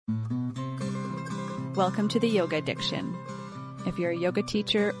Welcome to the Yoga Addiction. If you're a yoga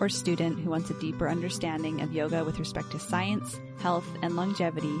teacher or student who wants a deeper understanding of yoga with respect to science, health, and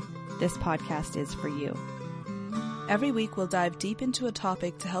longevity, this podcast is for you. Every week we'll dive deep into a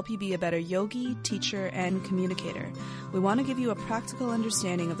topic to help you be a better yogi, teacher, and communicator. We want to give you a practical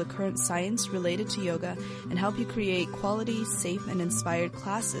understanding of the current science related to yoga and help you create quality, safe, and inspired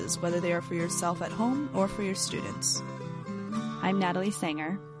classes, whether they are for yourself at home or for your students. I'm Natalie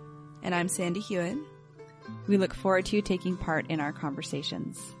Sanger. And I'm Sandy Hewen. We look forward to you taking part in our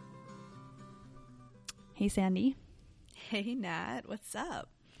conversations. Hey, Sandy. Hey, Nat. What's up?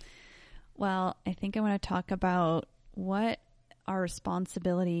 Well, I think I want to talk about what our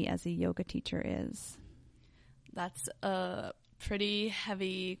responsibility as a yoga teacher is. That's a pretty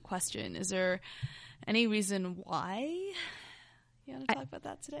heavy question. Is there any reason why you want to talk about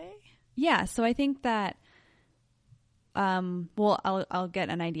that today? Yeah, so I think that I'll get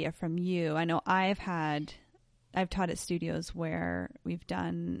an idea from you. I know I've taught at studios where we've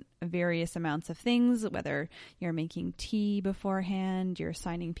done various amounts of things, whether you're making tea beforehand, you're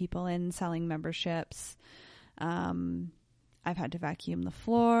signing people in, selling memberships. I've had to vacuum the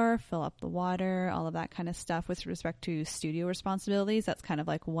floor, fill up the water, all of that kind of stuff with respect to studio responsibilities. That's kind of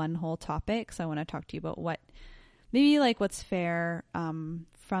like one whole topic. So I want to talk to you about what's fair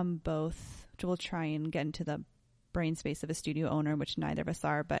from both. We'll try and get into the brain space of a studio owner, which neither of us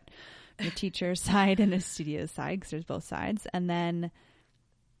are, but a teacher side and a studio side, because there's both sides. And then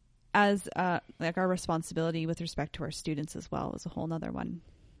as our responsibility with respect to our students as well is a whole nother one.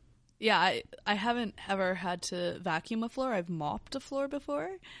 Yeah, I haven't ever had to vacuum a floor. I've mopped a floor before.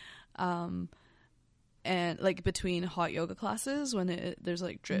 And like between hot yoga classes when there's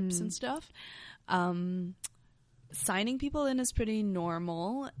like drips and stuff. Signing people in is pretty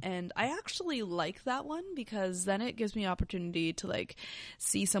normal, and I actually like that one because then it gives me opportunity to like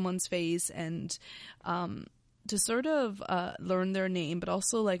see someone's face and to sort of learn their name, but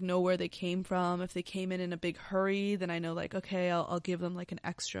also like know where they came from. If they came in a big hurry, then I know like, okay, I'll give them like an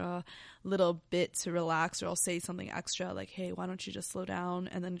extra little bit to relax, or I'll say something extra like, hey, why don't you just slow down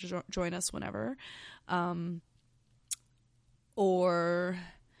and then join us whenever.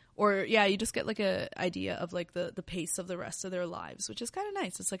 Or yeah, you just get like a idea of like the pace of the rest of their lives, which is kind of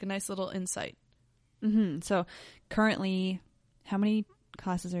nice. It's like a nice little insight. Mm-hmm. So currently, how many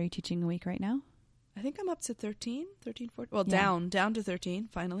classes are you teaching a week right now? I think I'm up to 13, 14. Well, yeah. down to 13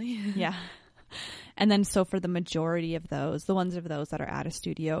 finally. Yeah. And then so for the majority of those, the ones of those that are at a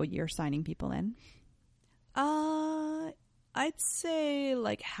studio, you're signing people in? I'd say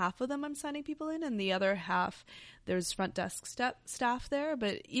like half of them I'm signing people in, and the other half there's front desk staff there.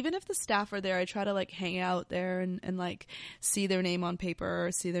 But even if the staff are there, I try to like hang out there and like see their name on paper,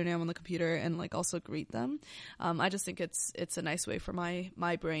 or see their name on the computer, and like also greet them. I just think it's a nice way for my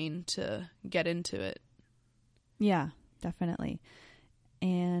brain to get into it. Yeah, definitely.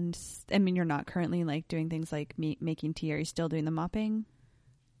 And I mean, you're not currently like doing things like making tea. Are you still doing the mopping?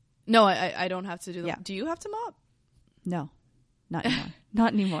 No, I don't have to do that. Yeah. Do you have to mop? No. Not anymore.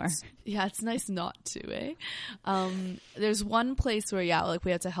 Not anymore. Yeah, it's nice not to, eh? There's one place where, yeah, like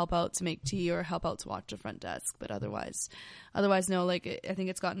we had to help out to make tea or help out to watch the front desk, but otherwise, no. Like I think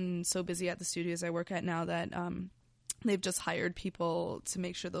it's gotten so busy at the studios I work at now that they've just hired people to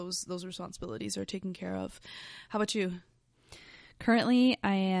make sure those responsibilities are taken care of. How about you? Currently,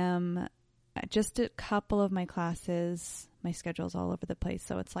 I am just a couple of my classes. My schedule's all over the place,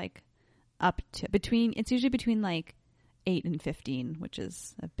 so it's like it's usually between like 8 and 15, which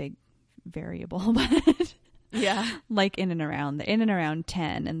is a big variable, but yeah, like in and around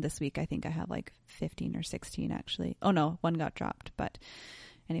 10. And this week I think I have like 15 or 16 actually. Oh no, one got dropped, but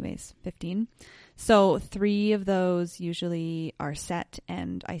anyways, 15. So 3 of those usually are set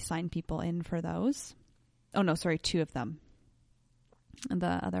and I sign people in for those. Oh no, sorry, 2 of them. And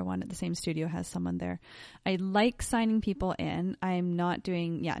the other one at the same studio has someone there. I like signing people in. I'm not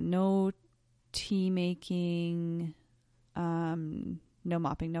doing, no tea making, no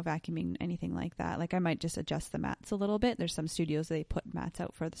mopping, no vacuuming, anything like that. Like I might just adjust the mats a little bit. There's some studios they put mats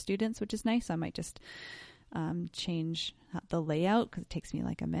out for the students, which is nice. I might just change the layout because it takes me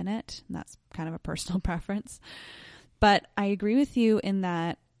like a minute, and that's kind of a personal preference. But I agree with you in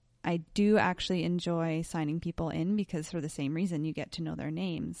that I do actually enjoy signing people in because for the same reason, you get to know their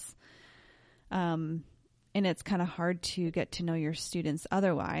names. And it's kind of hard to get to know your students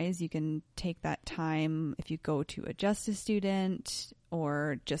otherwise. You can take that time if you go to adjust a student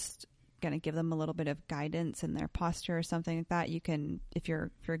or just going to give them a little bit of guidance in their posture or something like that. You can, if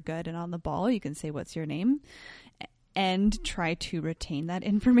you're good and on the ball, you can say, what's your name? And try to retain that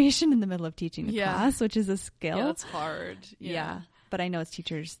information in the middle of teaching a class, which is a skill. Yeah, it's hard. Yeah. But I know as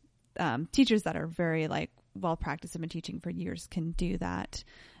teachers, teachers that are very like well practiced, have been teaching for years, can do that.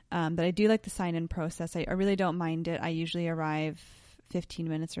 But I do like the sign-in process. I really don't mind it. I usually arrive 15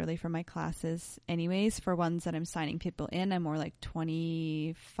 minutes early for my classes anyways. For ones that I'm signing people in, I'm more like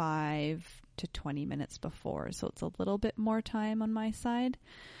 25 to 20 minutes before. So it's a little bit more time on my side.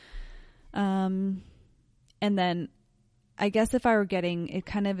 And then I guess if I were getting, it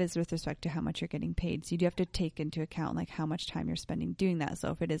kind of is with respect to how much you're getting paid. So you do have to take into account like how much time you're spending doing that.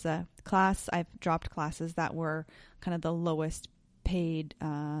 So if it is a class, I've dropped classes that were kind of the lowest paid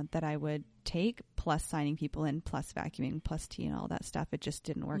that I would take, plus signing people in, plus vacuuming, plus tea and all that stuff. It just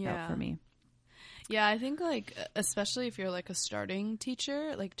didn't work out for me. Yeah, I think like especially if you're like a starting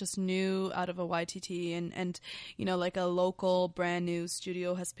teacher, like just new out of a YTT and you know, like a local brand new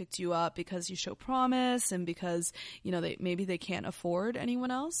studio has picked you up because you show promise and because, you know, maybe they can't afford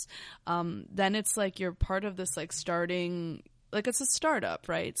anyone else. Then it's like you're part of this like starting, like it's a startup,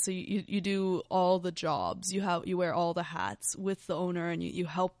 right? So you do all the jobs, you wear all the hats with the owner, and you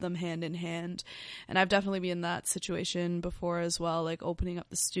help them hand in hand. And I've definitely been in that situation before as well, like opening up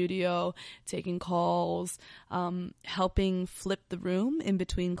the studio, taking calls, helping flip the room in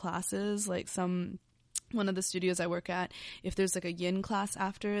between classes. Like one of the studios I work at, if there's like a yin class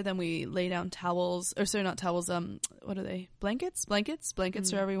after, then we lay down towels, or sorry, not towels, what are they? Blankets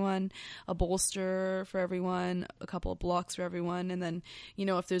for everyone, a bolster for everyone, a couple of blocks for everyone. And then, you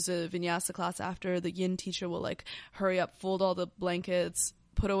know, if there's a vinyasa class after, the yin teacher will like hurry up, fold all the blankets,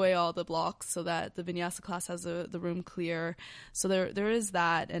 put away all the blocks so that the vinyasa class has the room clear. So there is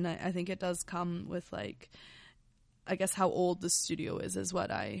that. And I think it does come with like, I guess how old the studio is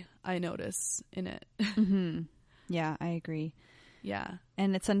what I notice in it. Mm-hmm. Yeah, I agree. Yeah.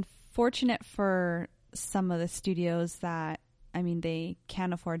 And it's unfortunate for some of the studios that, I mean, they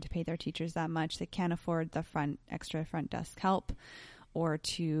can't afford to pay their teachers that much. They can't afford the extra front desk help, or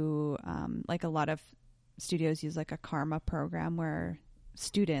to, like a lot of studios use like a karma program where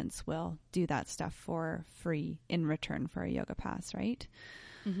students will do that stuff for free in return for a yoga pass, right?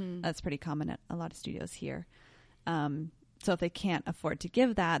 Mm-hmm. That's pretty common at a lot of studios here. So if they can't afford to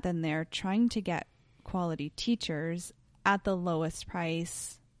give that, then they're trying to get quality teachers at the lowest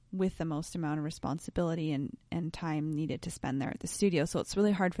price with the most amount of responsibility and time needed to spend there at the studio. So it's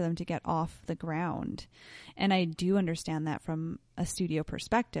really hard for them to get off the ground. And I do understand that from a studio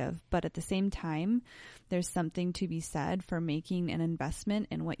perspective, but at the same time, there's something to be said for making an investment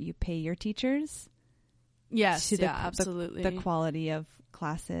in what you pay your teachers. Yes, absolutely. The quality of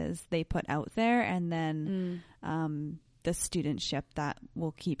classes they put out there, and then the studentship that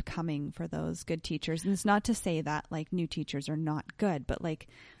will keep coming for those good teachers. And it's not to say that like new teachers are not good, but like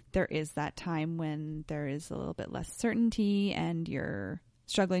there is that time when there is a little bit less certainty and you're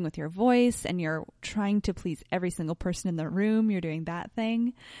struggling with your voice and you're trying to please every single person in the room. You're doing that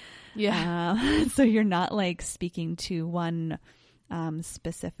thing. Yeah. So you're not like speaking to one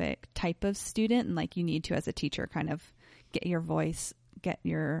specific type of student, and like you need to, as a teacher, kind of get your voice, get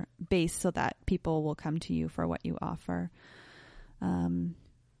your base so that people will come to you for what you offer. And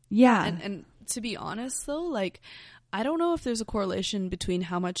to be honest though, like I don't know if there's a correlation between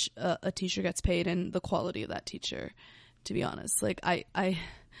how much a teacher gets paid and the quality of that teacher, to be honest. Like I've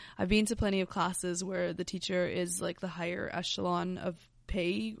been to plenty of classes where the teacher is like the higher echelon of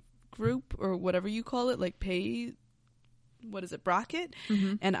pay group, or whatever you call it, like pay, what is it, bracket?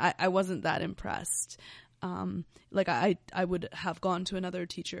 Mm-hmm. And I wasn't that impressed. Like I would have gone to another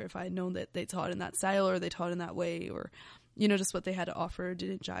teacher if I had known that they taught in that style, or they taught in that way, or, you know, just what they had to offer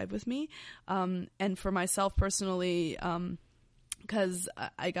didn't jive with me. And for myself personally, cause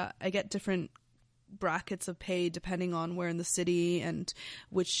I get different brackets of pay depending on where in the city and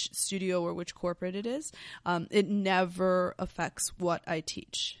which studio or which corporate it is. It never affects what I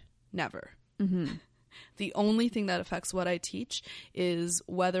teach. Never. Mm-hmm. The only thing that affects what I teach is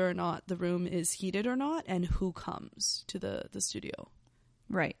whether or not the room is heated or not, and who comes to the studio.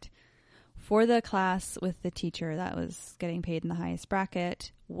 Right. For the class with the teacher that was getting paid in the highest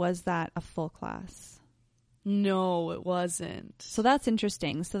bracket, was that a full class? No, it wasn't. So that's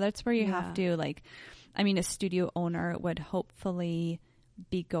interesting. So that's where you have to, like, I mean, a studio owner would hopefully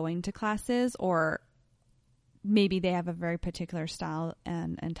be going to classes, or maybe they have a very particular style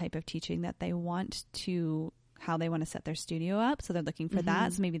and type of teaching that they want to, how they want to set their studio up. So they're looking for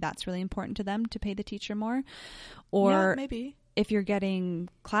that. So maybe that's really important to them to pay the teacher more. Or maybe if you're getting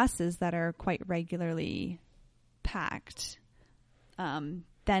classes that are quite regularly packed,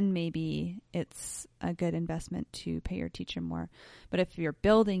 then maybe it's a good investment to pay your teacher more. But if you're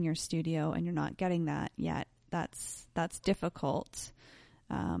building your studio and you're not getting that yet, that's difficult.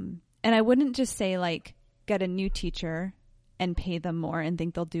 And I wouldn't just say like, get a new teacher and pay them more and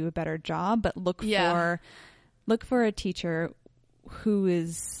think they'll do a better job, but look for a teacher who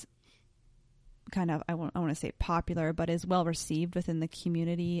is kind of, I want to say popular, but is well received within the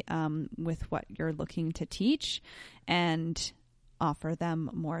community with what you're looking to teach, and offer them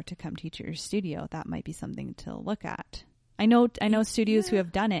more to come teach at your studio. That might be something to look at. I know studios who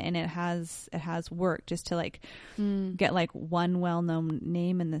have done it, and it has worked, just to like get like one well-known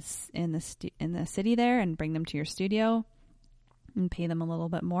name in the city there and bring them to your studio and pay them a little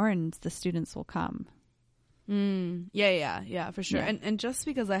bit more, and the students will come. Yeah, for sure. Yeah. And just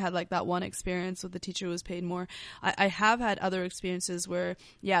because I had like that one experience with the teacher who was paid more, I have had other experiences where,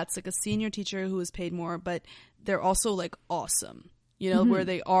 it's like a senior teacher who was paid more, but they're also like awesome, where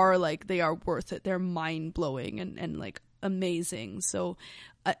they are worth it. They're mind blowing and like amazing. So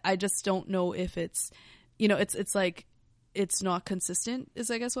I just don't know if it's, it's like, it's not consistent is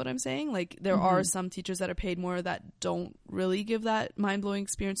I guess what I'm saying. Like there are some teachers that are paid more that don't really give that mind-blowing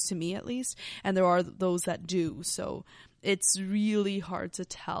experience, to me at least, and there are those that do. So it's really hard to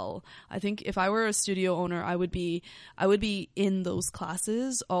tell. I think if I were a studio owner, I would be in those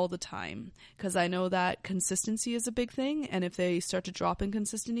classes all the time, because I know that consistency is a big thing, and if they start to drop in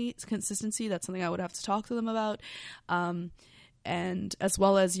consistency, that's something I would have to talk to them about. And as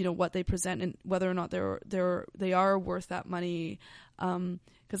well as, what they present and whether or not they are worth that money.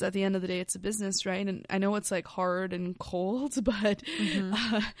 Because at the end of the day, it's a business, right? And I know it's like hard and cold, but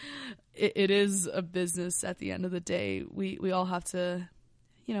it is a business at the end of the day. We all have to,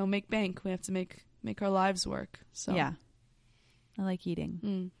 make bank. We have to make our lives work. So yeah, I like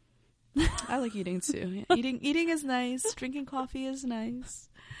eating. I like eating too. Yeah. Eating is nice. Drinking coffee is nice.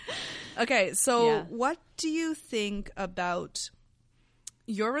 Okay, so what do you think about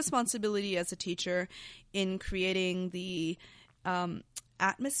your responsibility as a teacher in creating the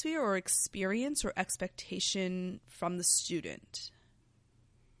atmosphere or experience or expectation from the student?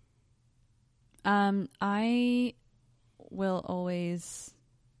 I will always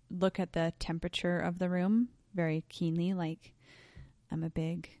look at the temperature of the room very keenly. Like, I'm a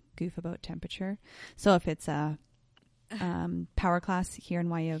big goof about temperature. So if it's a power class here in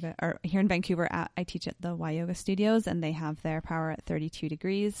Y-Yoga, or here in Vancouver, I teach at the Y-Yoga studios, and they have their power at 32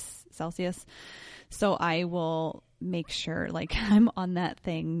 degrees Celsius. So I will make sure, like, I'm on that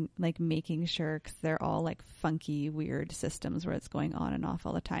thing, like making sure, because they're all like funky, weird systems where it's going on and off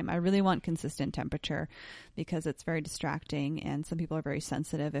all the time. I really want consistent temperature because it's very distracting, and some people are very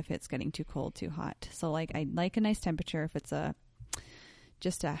sensitive if it's getting too cold, too hot. So like, I like a nice temperature. If it's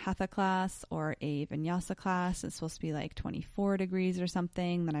just a hatha class or a vinyasa class, it's supposed to be like 24 degrees or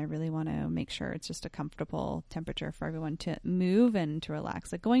something, then I really want to make sure it's just a comfortable temperature for everyone to move and to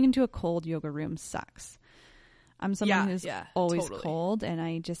relax. Like, going into a cold yoga room sucks. I'm someone who's always cold,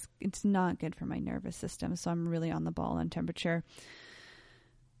 and it's not good for my nervous system. So I'm really on the ball on temperature.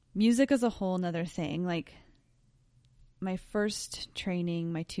 Music is a whole nother thing. Like, my first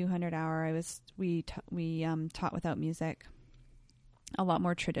training, my 200 hour, we taught without music. A lot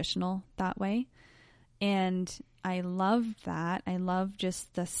more traditional that way. And I love that. I love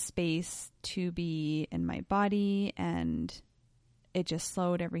just the space to be in my body, and it just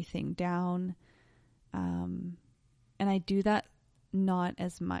slowed everything down. And I do that not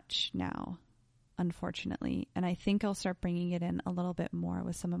as much now, unfortunately. And I think I'll start bringing it in a little bit more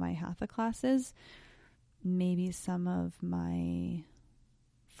with some of my hatha classes, maybe some of my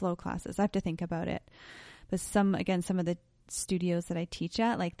flow classes. I have to think about it. But some of the studios that I teach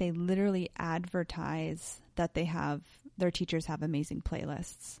at, like, they literally advertise that their teachers have amazing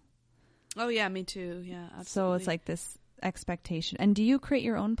playlists. Oh yeah, me too. Yeah, absolutely. So it's like this expectation. And do you create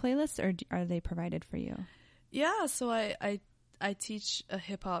your own playlists, or are they provided for you? Yeah, so I teach a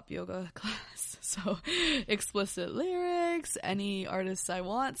hip hop yoga class, so explicit lyrics, any artists I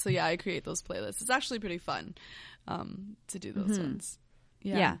want. So yeah, I create those playlists. It's actually pretty fun to do those ones.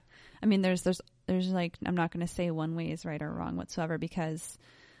 Yeah. I mean, there's like, I'm not going to say one way is right or wrong whatsoever, because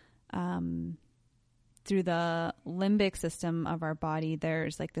through the limbic system of our body,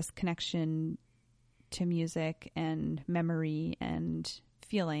 there's like this connection to music and memory and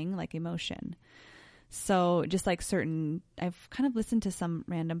feeling, like emotion. So just like I've kind of listened to some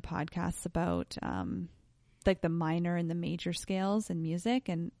random podcasts about like the minor and the major scales in music.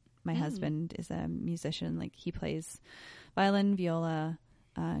 And my husband is a musician. Like, he plays violin, viola,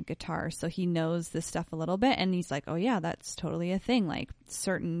 guitar. So he knows this stuff a little bit. And he's like, oh yeah, that's totally a thing. Like,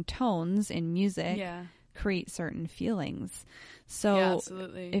 certain tones in music create certain feelings. So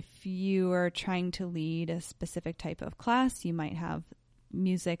if you are trying to lead a specific type of class, you might have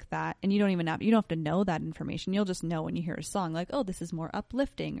music that, and you don't have to know that information. You'll just know when you hear a song, like, oh, this is more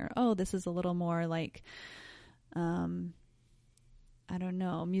uplifting, or oh, this is a little more like I don't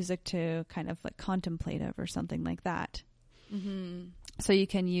know, music to kind of like contemplative or something like that. Mm-hmm. So you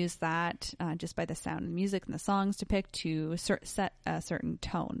can use that just by the sound and music and the songs to pick to set a certain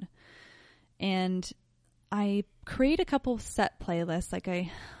tone. And I create a couple set playlists. Like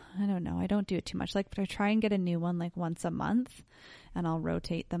I don't know, I don't do it too much. Like, but I try and get a new one like once a month, and I'll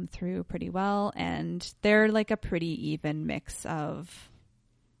rotate them through pretty well. And they're like a pretty even mix of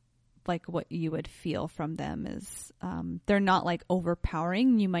like what you would feel from them is they're not like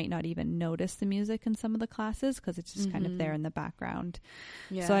overpowering. You might not even notice the music in some of the classes because it's just kind of there in the background.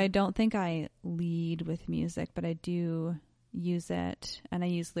 Yeah. So I don't think I lead with music, but I do use it, and I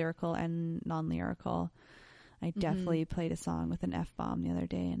use lyrical and non-lyrical. I definitely played a song with an F-bomb the other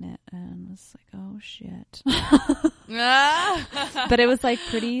day in it, and was like, oh shit. But it was like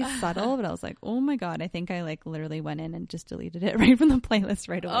pretty subtle, but I was like, oh my God, I think I like literally went in and just deleted it right from the playlist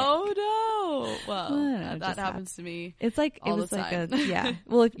right away. Oh no. Well, that happens to me. It's like, all it was the like time. yeah.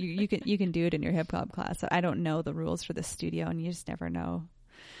 Well, if you can do it in your hip hop class. I don't know the rules for the studio, and you just never know.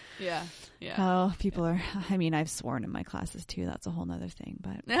 Yeah. How people are. I mean, I've sworn in my classes too. That's a whole nother thing.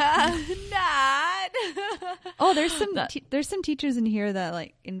 But not. Oh, there's some teachers in here that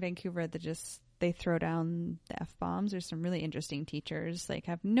like in Vancouver that just they throw down the F-bombs. There's some really interesting teachers like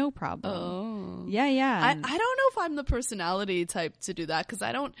have no problem. Oh. Yeah. I don't know if I'm the personality type to do that, because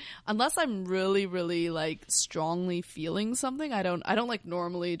I don't, unless I'm really, really like strongly feeling something, I don't like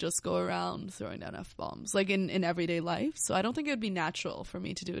normally just go around throwing down F-bombs like in everyday life. So I don't think it would be natural for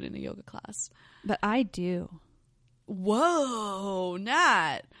me to do it in a yoga class. But I do. Whoa,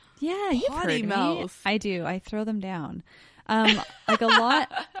 Nat. Yeah, you've Potty heard mouth. me. I do. I throw them down. Like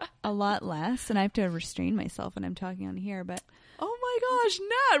a lot less, and I have to restrain myself when I'm talking on here, but oh my gosh,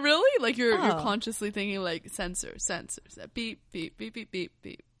 Nat, really? Like you're consciously thinking like sensors, beep, beep, beep, beep, beep,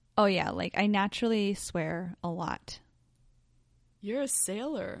 beep. Oh yeah, like I naturally swear a lot. You're a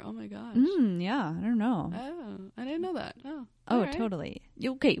sailor. Oh my gosh. Yeah, I don't know. Oh, I didn't know that. Oh, right. Totally.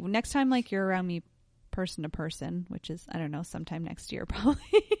 Okay, next time like you're around me person to person, which is I don't know, sometime next year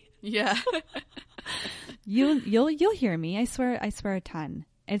probably. Yeah. You'll hear me. I swear a ton.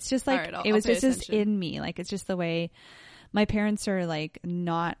 It's just like right, it was just in me. Like it's just the way my parents are like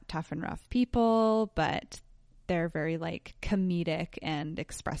not tough and rough people, but they're very like comedic and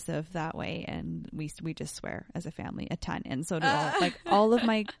expressive that way, and we just swear as a family a ton. And so do all of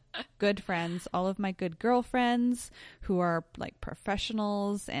my good friends, all of my good girlfriends who are like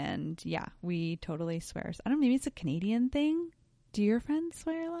professionals, and yeah, we totally swear. I don't know, maybe it's a Canadian thing. Do your friends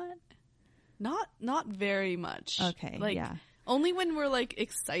swear a lot? Not very much. Okay, like, yeah. Only when we're like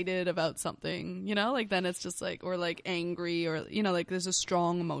excited about something, you know, like then it's just like, or like angry, or you know, like there's a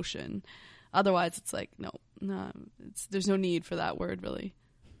strong emotion. Otherwise, it's like no, there's no need for that word, really.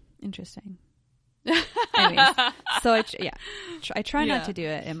 Interesting. Anyways, so I try not to do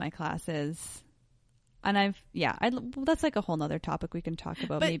it in my classes. And that's like a whole nother topic we can talk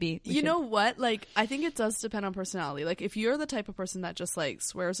about. But you know what? Like, I think it does depend on personality. Like, if you're the type of person that just like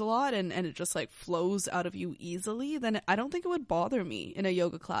swears a lot and it just like flows out of you easily, then I don't think it would bother me in a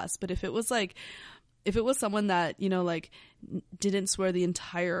yoga class. But if it was someone that, you know, like didn't swear the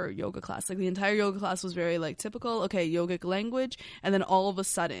entire yoga class, like the entire yoga class was very like typical, okay, yogic language, and then all of a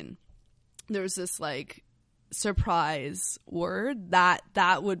sudden there was this like surprise word that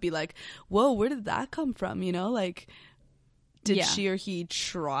would be like, whoa, where did that come from? You know, like did she or he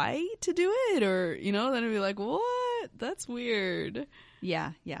try to do it, or you know, then it'd be like, what? That's weird.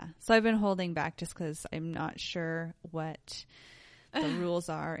 Yeah. So I've been holding back just because I'm not sure what the rules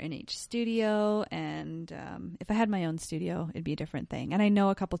are in each studio, and if I had my own studio, it'd be a different thing. And I know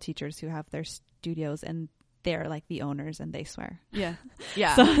a couple teachers who have their studios and they're like the owners and they swear. Yeah.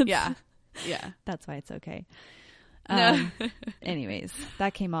 Yeah. That's why it's okay. No. Anyways,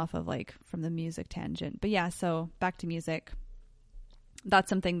 that came off of like from the music tangent. But yeah, so back to music. That's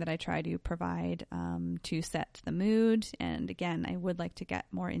something that I try to provide to set the mood. And again, I would like to get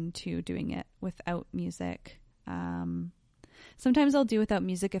more into doing it without music. Sometimes I'll do without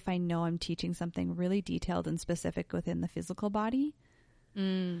music if I know I'm teaching something really detailed and specific within the physical body.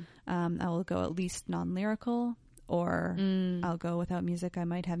 I will go at least non-lyrical. Or I'll go without music. I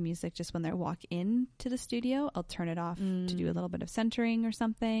might have music just when they walk into the studio. I'll turn it off to do a little bit of centering or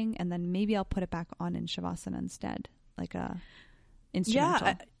something. And then maybe I'll put it back on in Shavasana instead, like a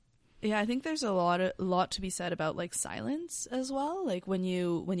instrumental. Yeah, I think there's a lot to be said about like silence as well. Like when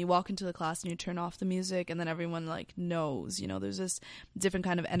you walk into the class and you turn off the music, and then everyone like knows, you know, there's this different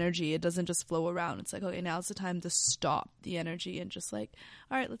kind of energy. It doesn't just flow around. It's like, okay, now's the time to stop the energy and just like,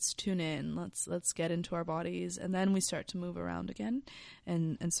 all right, let's tune in. Let's get into our bodies, and then we start to move around again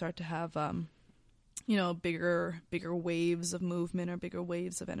and start to have bigger waves of movement or bigger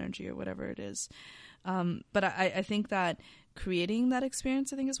waves of energy or whatever it is. But I think that creating that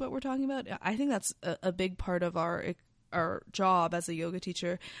experience, I think, is what we're talking about. I think that's a big part of our job as a yoga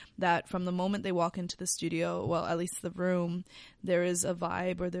teacher, that from the moment they walk into the studio, well, at least the room, there is a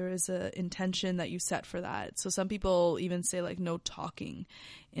vibe or there is a intention that you set for that. So some people even say like no talking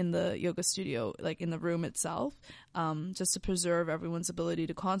in the yoga studio, like in the room itself, just to preserve everyone's ability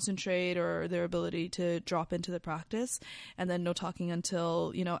to concentrate or their ability to drop into the practice, and then no talking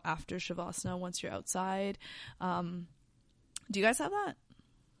until, after Shavasana, once you're outside. Do you guys have that?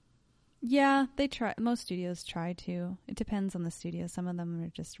 Yeah, they try. Most studios try to. It depends on the studio. Some of them are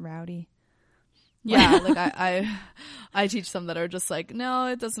just rowdy. Yeah, like I teach some that are just like, no,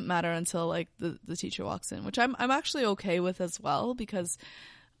 it doesn't matter until like the teacher walks in, which I'm actually okay with as well, because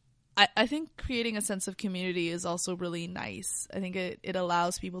I think creating a sense of community is also really nice. I think it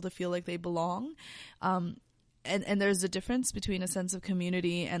allows people to feel like they belong. And there's a difference between a sense of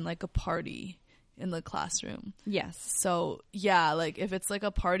community and like a party in the classroom. Yes. So yeah, like if it's like a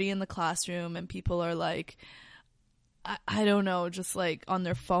party in the classroom and people are like, I don't know, just like on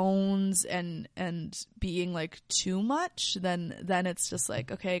their phones and being like too much, then it's just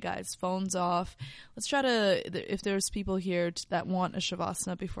like, okay guys, phones off. Let's try to, if there's people here that want a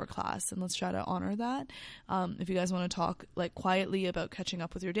Shavasana before class, and let's try to honor that. If you guys want to talk like quietly about catching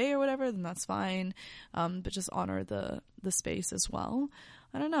up with your day or whatever, then that's fine. But just honor the space as well.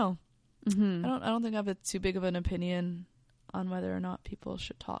 I don't know. Mm-hmm. I don't think I have too big of an opinion on whether or not people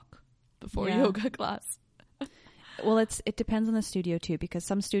should talk before yoga class. Well, it depends on the studio too, because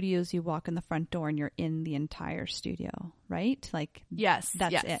some studios you walk in the front door and you're in the entire studio, right? Like yes,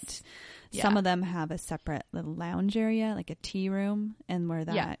 that's it. Yeah. Some of them have a separate little lounge area, like a tea room, and where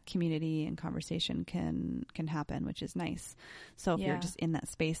that community and conversation can happen, which is nice. So if you're just in that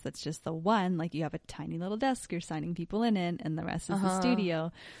space that's just the one, like you have a tiny little desk you're signing people in, and the rest is the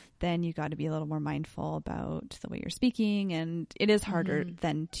studio, then you got to be a little more mindful about the way you're speaking, and it is harder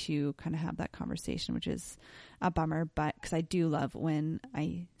then to kind of have that conversation, which is a bummer. But because I do love when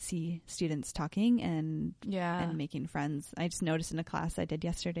I see students talking and making friends. I just noticed in a class I did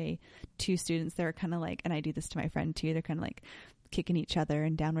yesterday, 2 students, they were kind of like, and I do this to my friend too, they're kind of like kicking each other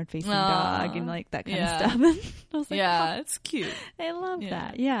and downward facing dog and like that kind of stuff. And I was like, it's cute. I love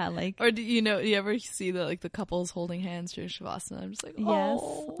that. Yeah, like, or do you ever see the couples holding hands during Shavasana? I'm just like,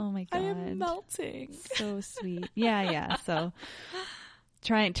 oh my god, I am melting. So sweet. Yeah. So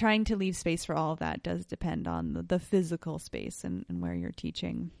trying to leave space for all of that does depend on the physical space and where you're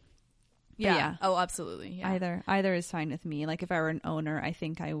teaching. Yeah. Oh, absolutely. Yeah. Either is fine with me. Like if I were an owner, I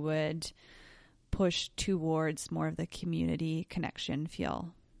think I would push towards more of the community connection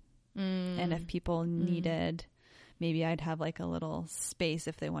feel. And if people needed, maybe I'd have like a little space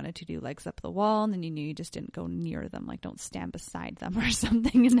if they wanted to do legs up the wall, and then you knew you just didn't go near them, like don't stand beside them or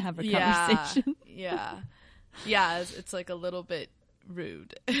something and have a conversation. Yeah, it's like a little bit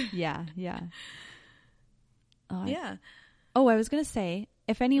rude. Yeah. Yeah. Oh, I was gonna say,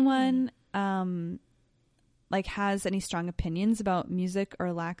 if anyone like has any strong opinions about music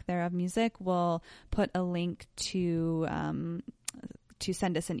or lack thereof music, we'll put a link to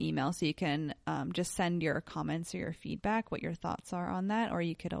send us an email, so you can just send your comments or your feedback, what your thoughts are on that, or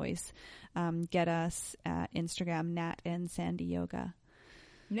you could always get us at Instagram, Nat and Sandy Yoga.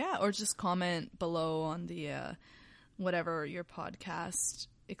 Yeah, or just comment below on the whatever your podcast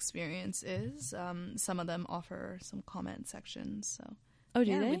experience is. Some of them offer some comment sections, so do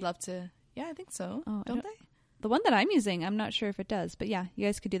they? We'd love to. Yeah, I think so. Oh, don't they? The one that I'm using, I'm not sure if it does, but yeah, you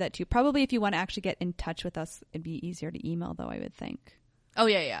guys could do that too. Probably if you want to actually get in touch with us, it'd be easier to email, though, I would think. Oh,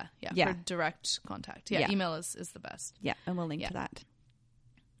 yeah. For direct contact. Yeah, email is the best. Yeah, and we'll link to that.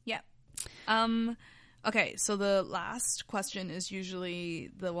 Yeah. Okay, so the last question is usually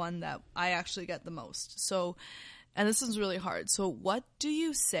the one that I actually get the most. So, and this is really hard. So what do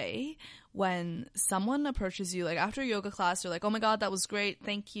you say when someone approaches you, like after a yoga class, they're like, oh my God, that was great.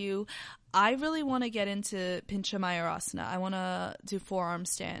 Thank you. I really want to get into Pincha Mayurasana. I want to do forearm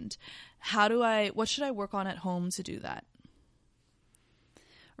stand. What should I work on at home to do that?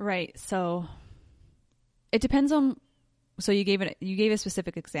 Right. So it depends on, so you gave a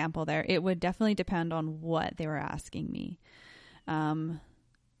specific example there. It would definitely depend on what they were asking me.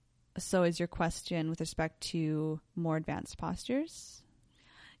 So is your question with respect to more advanced postures?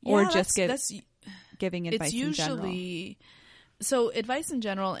 Yeah, or just giving advice in general? So advice in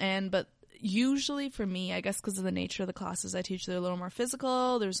general, but usually for me, I guess because of the nature of the classes I teach, they're a little more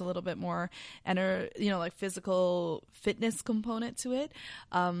physical. There's a little bit more like physical fitness component to it.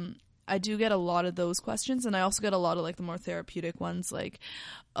 I do get a lot of those questions, and I also get a lot of like the more therapeutic ones, like,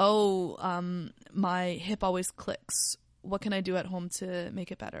 oh, my hip always clicks. What can I do at home to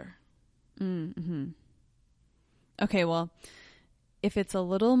make it better? Mm-hmm. Okay, well, if it's a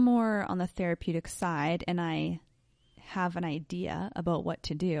little more on the therapeutic side and I have an idea about what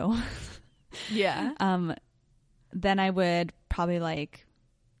to do, yeah, then I would probably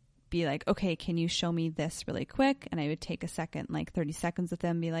be like, okay, can you show me this really quick? And I would take a second, like 30 seconds with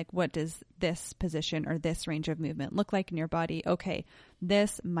them, be like, what does this position or this range of movement look like in your body? Okay,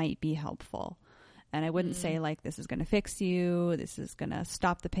 this might be helpful. And I wouldn't say like, this is going to fix you, this is going to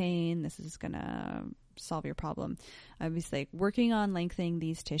stop the pain, this is going to solve your problem. I was like, working on lengthening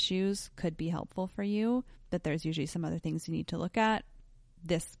these tissues could be helpful for you, but there's usually some other things you need to look at.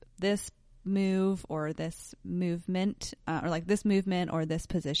 This move or this movement, or like this movement or this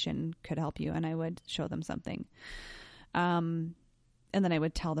position could help you. And I would show them something. And then I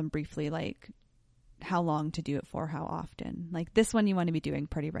would tell them briefly, like, how long to do it for, how often. Like this one you want to be doing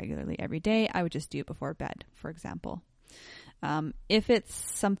pretty regularly every day. I would just do it before bed, for example. If it's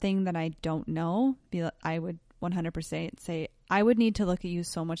something that I don't know, I would 100% say, I would need to look at you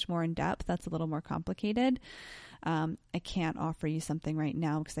so much more in depth. That's a little more complicated. I can't offer you something right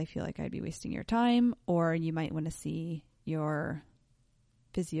now because I feel like I'd be wasting your time, or you might want to see your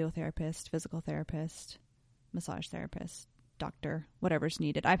physiotherapist, physical therapist, massage therapist, doctor, whatever's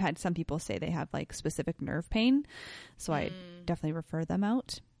needed. I've had some people say they have like specific nerve pain, so I definitely refer them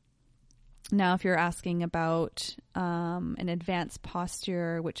out. Now, if you're asking about an advanced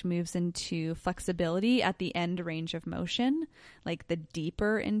posture, which moves into flexibility at the end range of motion, like the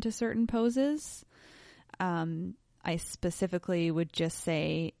deeper into certain poses, I specifically would just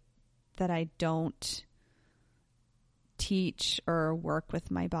say that I don't teach or work with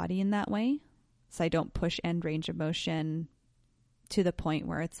my body in that way. So I don't push end range of motion to the point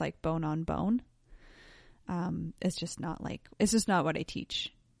where it's like bone on bone. It's just not what I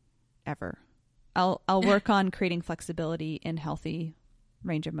teach ever. I'll work on creating flexibility in healthy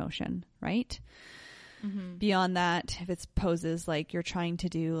range of motion, right? Mm-hmm. Beyond that, if it's poses like you're trying to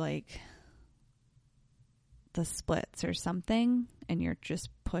do like the splits or something and you're just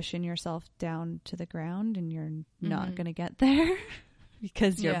pushing yourself down to the ground and you're not going to get there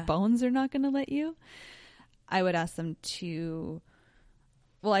because your bones are not going to let you, I would ask them to,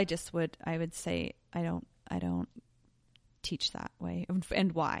 well, I would say I don't teach that way,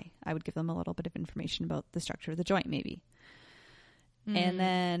 and why. I would give them a little bit of information about the structure of the joint maybe. And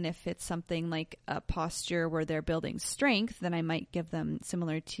then if it's something like a posture where they're building strength, then I might give them,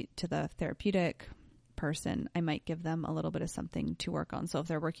 similar to the therapeutic person, I might give them a little bit of something to work on. So if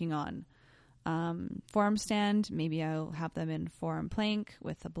they're working on forearm stand, maybe I'll have them in forearm plank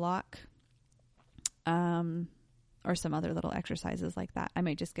with a block, or some other little exercises like that. I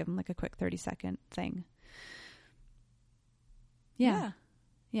might just give them like a quick 30-second thing. Yeah.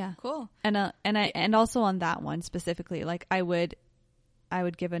 Cool. And also on that one specifically, like I would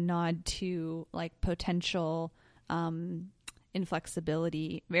give a nod to like potential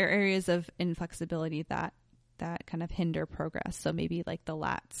inflexibility, areas of inflexibility that kind of hinder progress. So maybe like the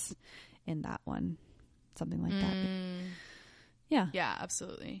lats in that one, something like that. Yeah. Yeah,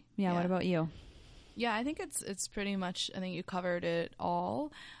 absolutely. Yeah. What about you? Yeah, I think it's pretty much, I think you covered it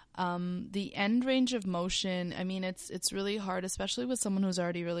all. The end range of motion, I mean, it's really hard, especially with someone who's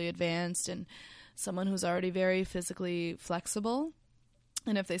already really advanced and someone who's already very physically flexible.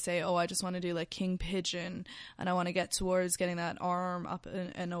 And if they say, oh, I just want to do like king pigeon and I want to get towards getting that arm up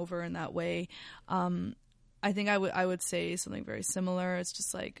and over in that way, I think I would say something very similar. It's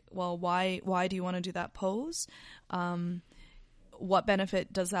just like, well, why do you want to do that pose? What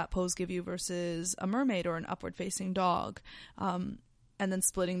benefit does that pose give you versus a mermaid or an upward facing dog? And then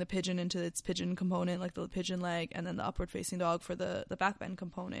splitting the pigeon into its pigeon component, like the pigeon leg, and then the upward facing dog for the back bend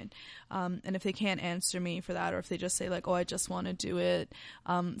component. And if they can't answer me for that, or if they just say like, oh, I just want to do it,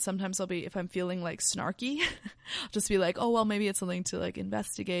 sometimes if I'm feeling like snarky, I'll just be like, oh, well, maybe it's something to like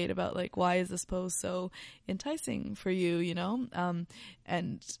investigate about, like, why is this pose so enticing for you, you know?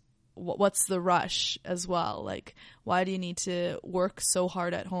 And what's the rush as well? Like, why do you need to work so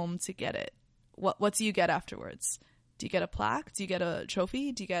hard at home to get it? What do you get afterwards? Do you get a plaque? Do you get a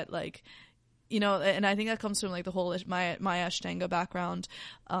trophy? Do you get like, you know, and I think that comes from like the whole my Ashtanga background.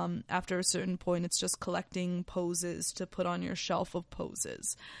 After a certain point, it's just collecting poses to put on your shelf of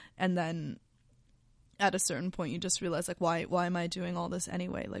poses. And then at a certain point, you just realize like, why am I doing all this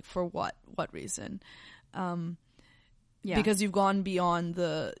anyway? Like for what reason? Because you've gone beyond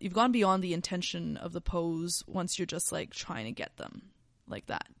the intention of the pose once you're just like trying to get them like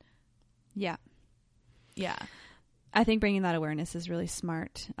that. Yeah. Yeah. I think bringing that awareness is really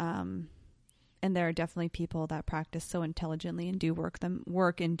smart. And there are definitely people that practice so intelligently and do work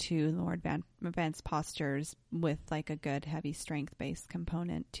into the more advanced postures with like a good heavy strength based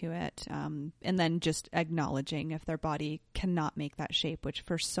component to it. And then just acknowledging if their body cannot make that shape, which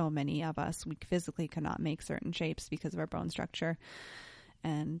for so many of us, we physically cannot make certain shapes because of our bone structure.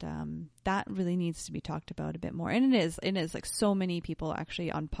 And that really needs to be talked about a bit more. And it is like so many people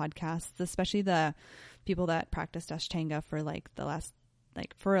actually on podcasts, especially the people that practiced Ashtanga for like the last,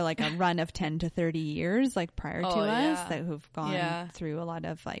 like for like a run of 10 to 30 years, like prior to us, that who've gone through a lot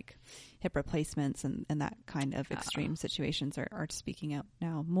of like hip replacements and that kind of extreme situations are speaking out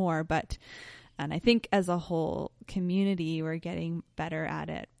now more. And I think as a whole community, we're getting better at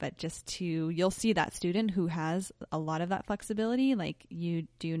it, but you'll see that student who has a lot of that flexibility, like you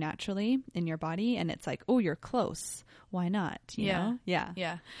do naturally in your body. And it's like, oh, you're close. Why not? You know? Yeah.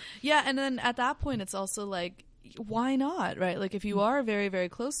 Yeah. Yeah. And then at that point, it's also like, why not, right? Like if you are very, very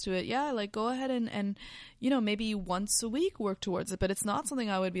close to it, like go ahead and maybe once a week work towards it. But it's not something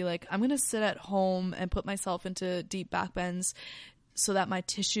I would be like, I'm going to sit at home and put myself into deep back bends so that my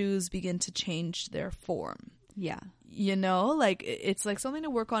tissues begin to change their form. Yeah. Like it's like something to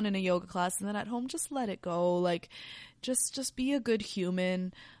work on in a yoga class, and then at home, just let it go. Like just be a good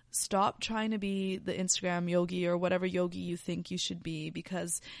human. Stop trying to be the Instagram yogi or whatever yogi you think you should be,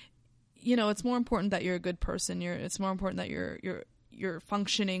 because it's more important that you're a good person. It's more important that you're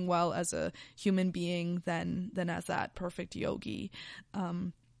functioning well as a human being than as that perfect yogi.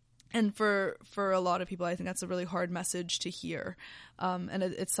 And for a lot of people, I think that's a really hard message to hear. And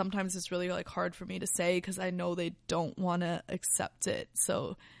it's sometimes it's really like hard for me to say, because I know they don't want to accept it.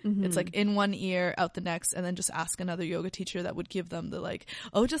 So it's like in one ear, out the next, and then just ask another yoga teacher that would give them the like,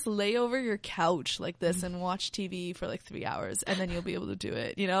 oh, just lay over your couch like this and watch TV for like 3 hours, and then you'll be able to do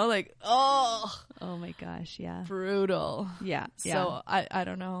it. Like, oh my gosh, yeah, brutal. Yeah. So I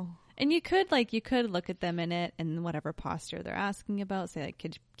don't know. And you could look at them in it and whatever posture they're asking about, say like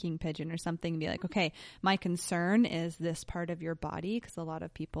king pigeon or something, and be like, okay, my concern is this part of your body, because a lot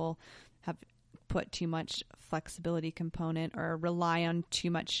of people have put too much flexibility component or rely on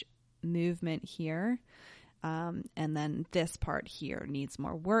too much movement here. And then this part here needs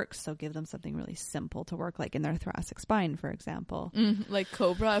more work. So give them something really simple to work, like in their thoracic spine, for example. Like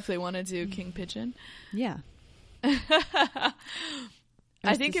Cobra, if they want to do king pigeon. Yeah.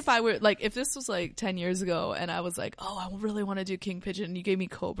 I think if this was like 10 years ago and I was like, oh, I really want to do king pigeon, and you gave me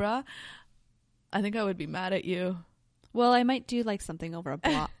Cobra, I think I would be mad at you. Well, I might do like something over a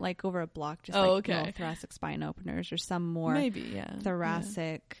block, just little thoracic spine openers or some more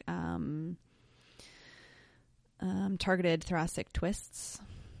thoracic, targeted thoracic twists,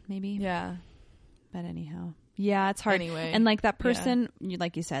 maybe. Yeah. But anyhow. Yeah, it's hard. Anyway, and like that person,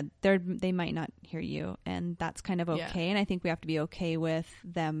 like you said, they might not hear you, and that's kind of okay. Yeah. And I think we have to be okay with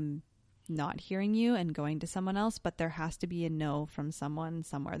them not hearing you and going to someone else, but there has to be a no from someone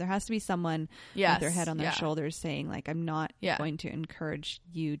somewhere. There has to be someone with their head on their shoulders saying like, I'm not going to encourage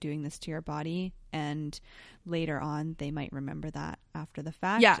you doing this to your body. And later on, they might remember that after the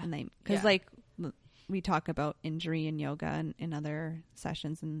fact. Yeah. And because like we talk about injury in yoga and in other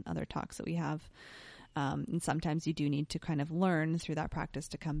sessions and other talks that we have. And sometimes you do need to kind of learn through that practice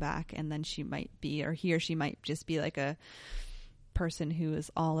to come back. And then she might be, or he or she might just be like a person who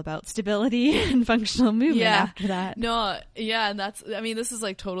is all about stability and functional movement after that. No, yeah. And this is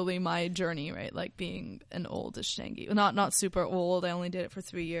like totally my journey, right? Like being an old Ashtangi, not super old. I only did it for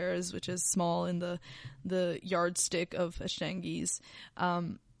 3 years, which is small in the yardstick of Ashtangis.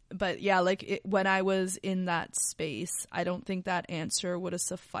 But yeah, like when I was in that space, I don't think that answer would have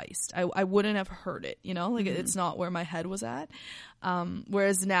sufficed. I wouldn't have heard it, like it's not where my head was at.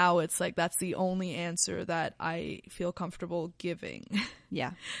 Whereas now it's like, that's the only answer that I feel comfortable giving.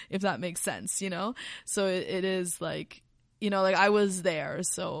 Yeah. If that makes sense, So it is like, like I was there.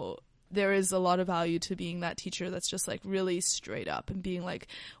 So there is a lot of value to being that teacher that's just like really straight up and being like,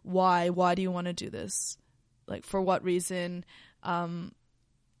 why do you want to do this? Like for what reason?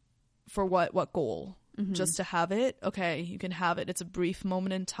 For what goal? Just to have it? Okay, you can have it. It's a brief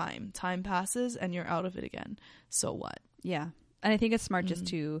moment in time. Time passes and you're out of it again. So what? Yeah. And I think it's smart just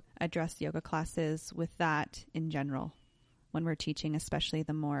to address yoga classes with that in general when we're teaching, especially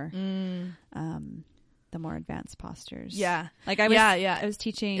the more advanced postures. Yeah. Like I was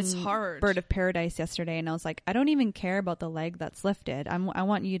teaching it's hard. Bird of Paradise yesterday, and I was like, I don't even care about the leg that's lifted. I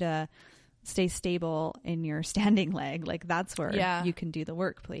want you to stay stable in your standing leg. Like that's where you can do the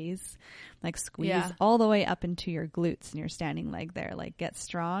work, please. Like squeeze all the way up into your glutes in your standing leg there. Like get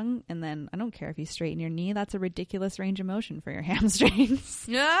strong. And then I don't care if you straighten your knee. That's a ridiculous range of motion for your hamstrings.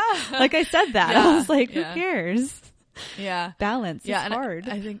 Yeah. Like I said that. I was like, who cares? Yeah. Balance Yeah, is and hard.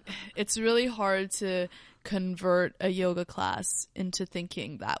 I think it's really hard to convert a yoga class into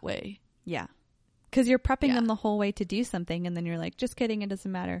thinking that way. Yeah. Because you're prepping Yeah. them the whole way to do something, and then you're like, just kidding, it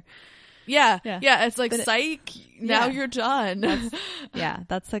doesn't matter. Yeah. Yeah. Yeah. It's like, But psych, now yeah. you're done. Yeah,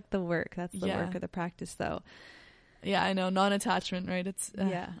 that's like the work. That's the Yeah. work of the practice, though. Yeah, I know. Non-attachment, right? It's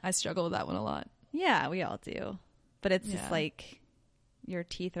Yeah. I struggle with that one a lot. Yeah, we all do. But it's Yeah. just like your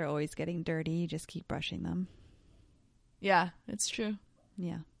teeth are always getting dirty. You just keep brushing them. Yeah, it's true.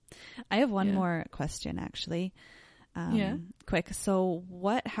 Yeah. I have one Yeah. more question, actually. Yeah. Quick. So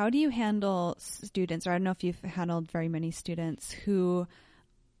how do you handle students, or I don't know if you've handled very many students who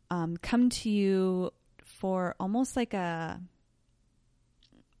come to you for almost like not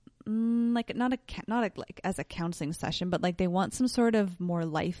like as a counseling session, but like they want some sort of more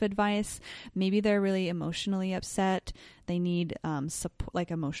life advice. Maybe they're really emotionally upset. They need support, like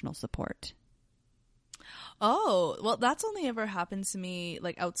emotional support. Oh, well, that's only ever happened to me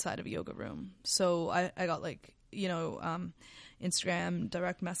like outside of a yoga room. So I got like, Instagram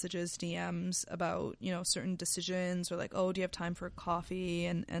direct messages, DMs about, certain decisions, or like, oh, do you have time for coffee?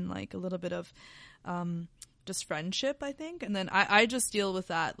 And like a little bit of just friendship, I think. And then I just deal with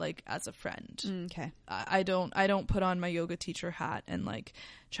that like as a friend. Okay. I don't put on my yoga teacher hat and like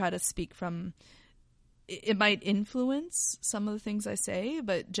try to speak from. It might influence some of the things I say,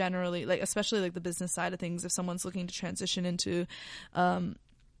 but generally, like, especially like the business side of things, if someone's looking to transition into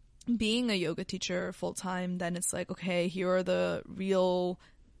being a yoga teacher full time, then it's like, okay, here are the real,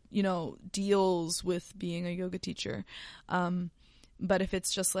 deals with being a yoga teacher. But if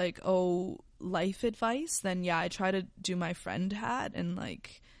it's just like, oh, life advice, then yeah, I try to do my friend hat and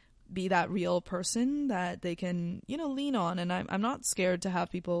like be that real person that they can, lean on. And I'm not scared to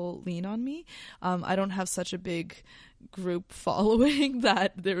have people lean on me. I don't have such a big group following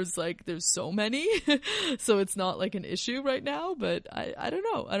that there's so many. So it's not like an issue right now, but I don't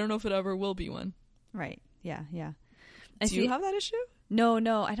know. I don't know if it ever will be one. Right. Yeah. Yeah. Do you have that issue? No,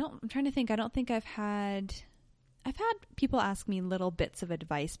 I don't. I'm trying to think. I don't think I've had people ask me little bits of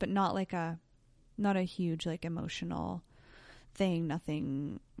advice, but not a huge like emotional thing,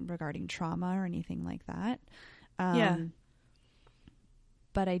 nothing regarding trauma or anything like that. Yeah.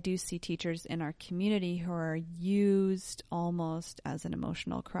 But I do see teachers in our community who are used almost as an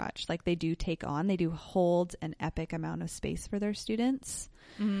emotional crutch. Like they do hold an epic amount of space for their students.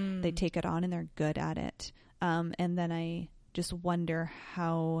 They take it on and they're good at it. And then I just wonder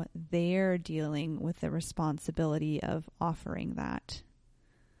how they're dealing with the responsibility of offering that.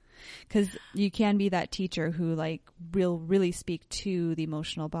 Because you can be that teacher who like will really speak to the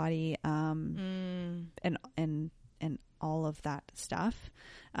emotional body and all of that stuff.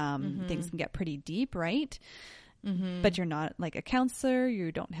 Things can get pretty deep, right? But you're not like a counselor.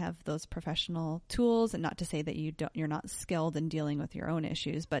 You don't have those professional tools, and not to say that you're not skilled in dealing with your own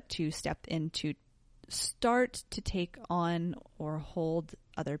issues, but to step in to start to take on or hold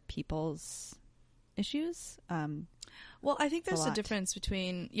other people's issues. Well, I think there's a difference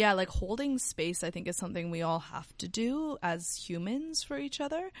between, like holding space, I think is something we all have to do as humans for each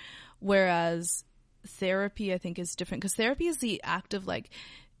other. Whereas therapy, I think, is different, because therapy is the act of like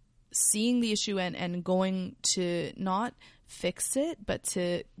seeing the issue and going to not fix it, but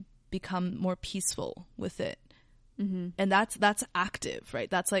to become more peaceful with it. And that's active, right?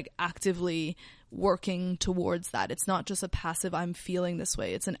 That's like actively working towards that. It's not just a passive, I'm feeling this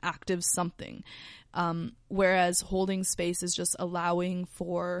way. It's an active something. Whereas holding space is just allowing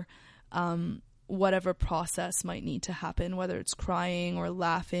for whatever process might need to happen, whether it's crying or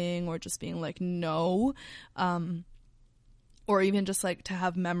laughing or just being like, no, or even just like to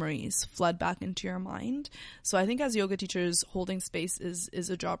have memories flood back into your mind. So I think as yoga teachers, holding space is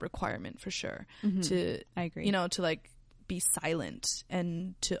a job requirement for sure. I agree. To like be silent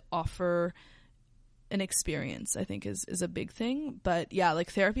and to offer an experience, I think is a big thing. But yeah,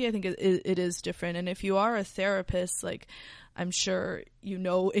 like therapy, I think it is different. And if you are a therapist, like I'm sure you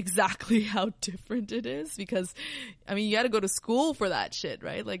know exactly how different it is, because I mean, you got to go to school for that shit,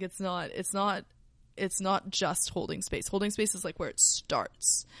 right? Like it's not just holding space. Holding space is like where it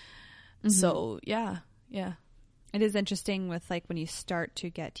starts. So yeah. It is interesting with like when you start to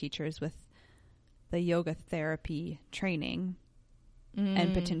get teachers with the yoga therapy training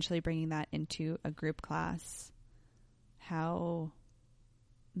and potentially bringing that into a group class, how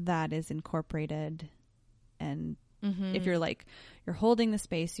that is incorporated. And if you're like, you're holding the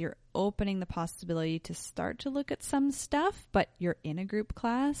space, you're opening the possibility to start to look at some stuff, but you're in a group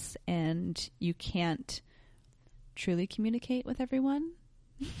class and you can't truly communicate with everyone.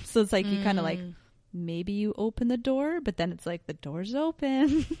 So it's like you kind of like, maybe you open the door, but then it's like the door's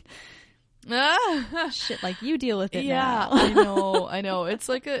open. Shit, like you deal with it Yeah, now. I know. It's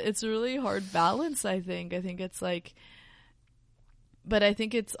like it's a really hard balance, I think. I think it's like, but I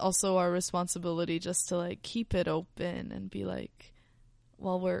think it's also our responsibility just to like keep it open and be like,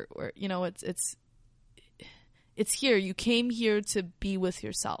 well, we're you know, it's here. You came here to be with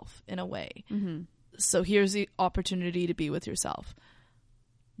yourself in a way. Mm-hmm. So here's the opportunity to be with yourself.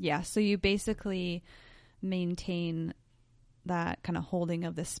 Yeah. So you basically maintain that kind of holding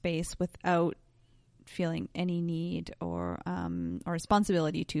of the space without feeling any need or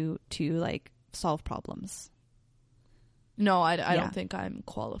responsibility to like solve problems. No, I don't think I'm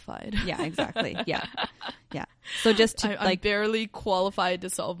qualified. Yeah, exactly. Yeah. So just to, I'm barely qualified to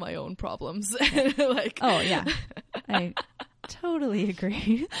solve my own problems. Like, oh yeah, I totally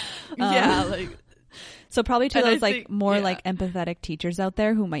agree. Yeah, like. So probably to those like think, more yeah. like empathetic teachers out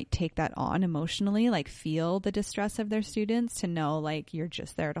there who might take that on emotionally, like feel the distress of their students, to know like you're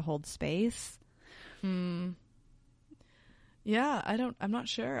just there to hold space. Yeah, I'm not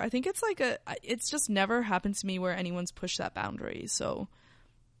sure. I think it's like it's just never happened to me where anyone's pushed that boundary. So,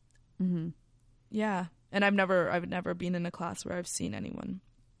 yeah. And I've never been in a class where I've seen anyone,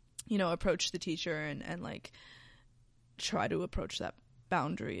 you know, approach the teacher and like try to approach that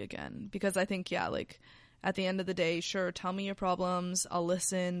boundary again. Because I think, yeah, like at the end of the day, sure, tell me your problems, I'll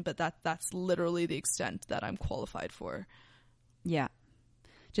listen, but that's literally the extent that I'm qualified for. Yeah.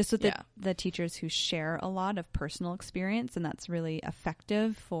 Just with the teachers who share a lot of personal experience, and that's really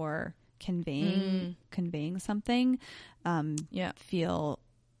effective for conveying something. Feel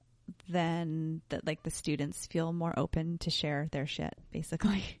then that like the students feel more open to share their shit,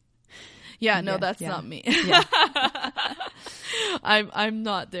 basically. Yeah, no, that's not me. Yeah. I'm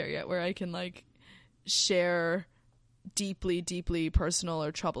not there yet where I can like share deeply personal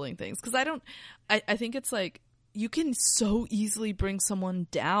or troubling things, because I think it's like you can so easily bring someone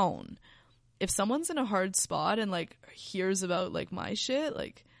down if someone's in a hard spot and like hears about like my shit.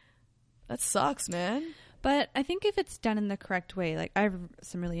 Like, that sucks, man. But I think if it's done in the correct way, like I have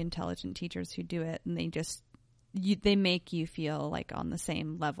some really intelligent teachers who do it, and they just they make you feel like on the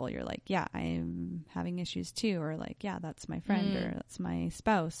same level. You're like, yeah, I'm having issues too, or like, yeah, that's my friend, or that's my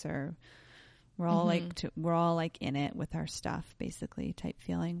spouse, or we're all we're all like in it with our stuff, basically, type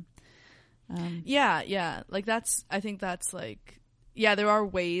feeling. Yeah. Like I think that's like, yeah, there are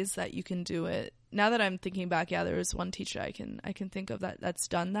ways that you can do it. Now that I'm thinking back, yeah, there is one teacher I can think of that's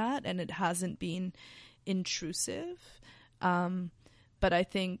done that, and it hasn't been intrusive. But I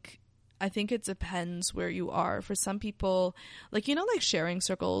think it depends where you are. For some people, like, you know, like sharing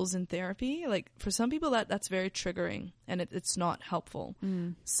circles in therapy, like for some people that's very triggering and it's not helpful.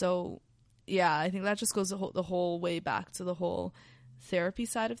 So yeah, I think that just goes the whole way back to the whole therapy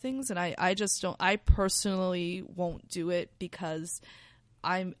side of things. And I personally won't do it because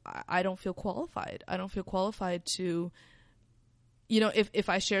I don't feel qualified. I don't feel qualified to, you know, if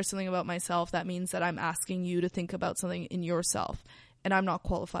I share something about myself, that means that I'm asking you to think about something in yourself. And I'm not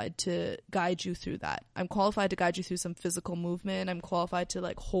qualified to guide you through that. I'm qualified to guide you through some physical movement. I'm qualified to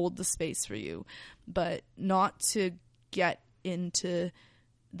like hold the space for you, but not to get into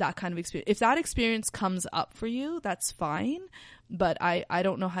that kind of experience. If that experience comes up for you, that's fine. But I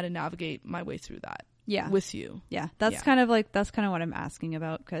don't know how to navigate my way through that. Yeah. With you. Yeah. That's kind of what I'm asking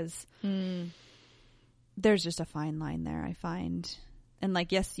about, because there's just a fine line there, I find. And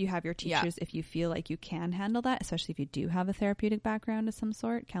like, yes, you have your teachers if you feel like you can handle that, especially if you do have a therapeutic background of some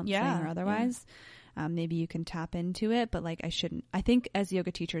sort, counseling or otherwise. Maybe you can tap into it, but like I think as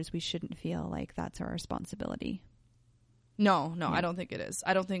yoga teachers, we shouldn't feel like that's our responsibility. No, I don't think it is.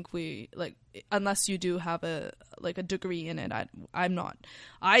 I don't think we, like, unless you do have a degree in it, I'm not.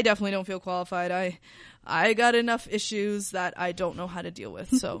 I definitely don't feel qualified. I got enough issues that I don't know how to deal with.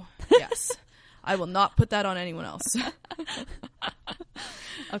 So yes, I will not put that on anyone else.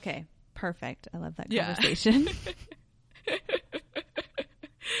 Okay, perfect. I love that conversation.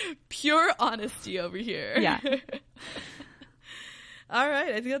 Pure honesty over here. Yeah. All right.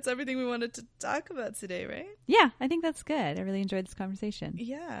 I think that's everything we wanted to talk about today, right? Yeah, I think that's good. I really enjoyed this conversation.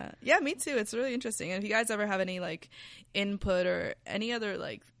 Yeah. Yeah, me too. It's really interesting. And if you guys ever have any like input or any other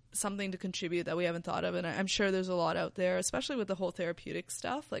like something to contribute that we haven't thought of, and I'm sure there's a lot out there, especially with the whole therapeutic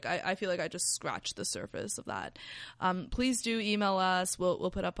stuff. Like I feel like I just scratched the surface of that. Please do email us.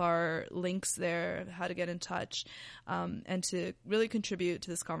 We'll put up our links there, how to get in touch, and to really contribute to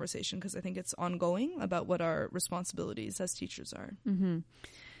this conversation, because I think it's ongoing about what our responsibilities as teachers are.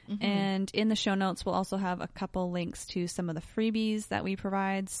 And in the show notes, we'll also have a couple links to some of the freebies that we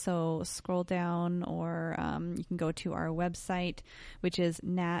provide. So scroll down, or you can go to our website, which is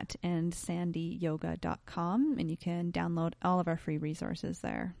natandsandyyoga.com, and you can download all of our free resources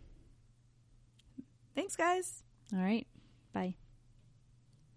there. Thanks, guys. All right. Bye.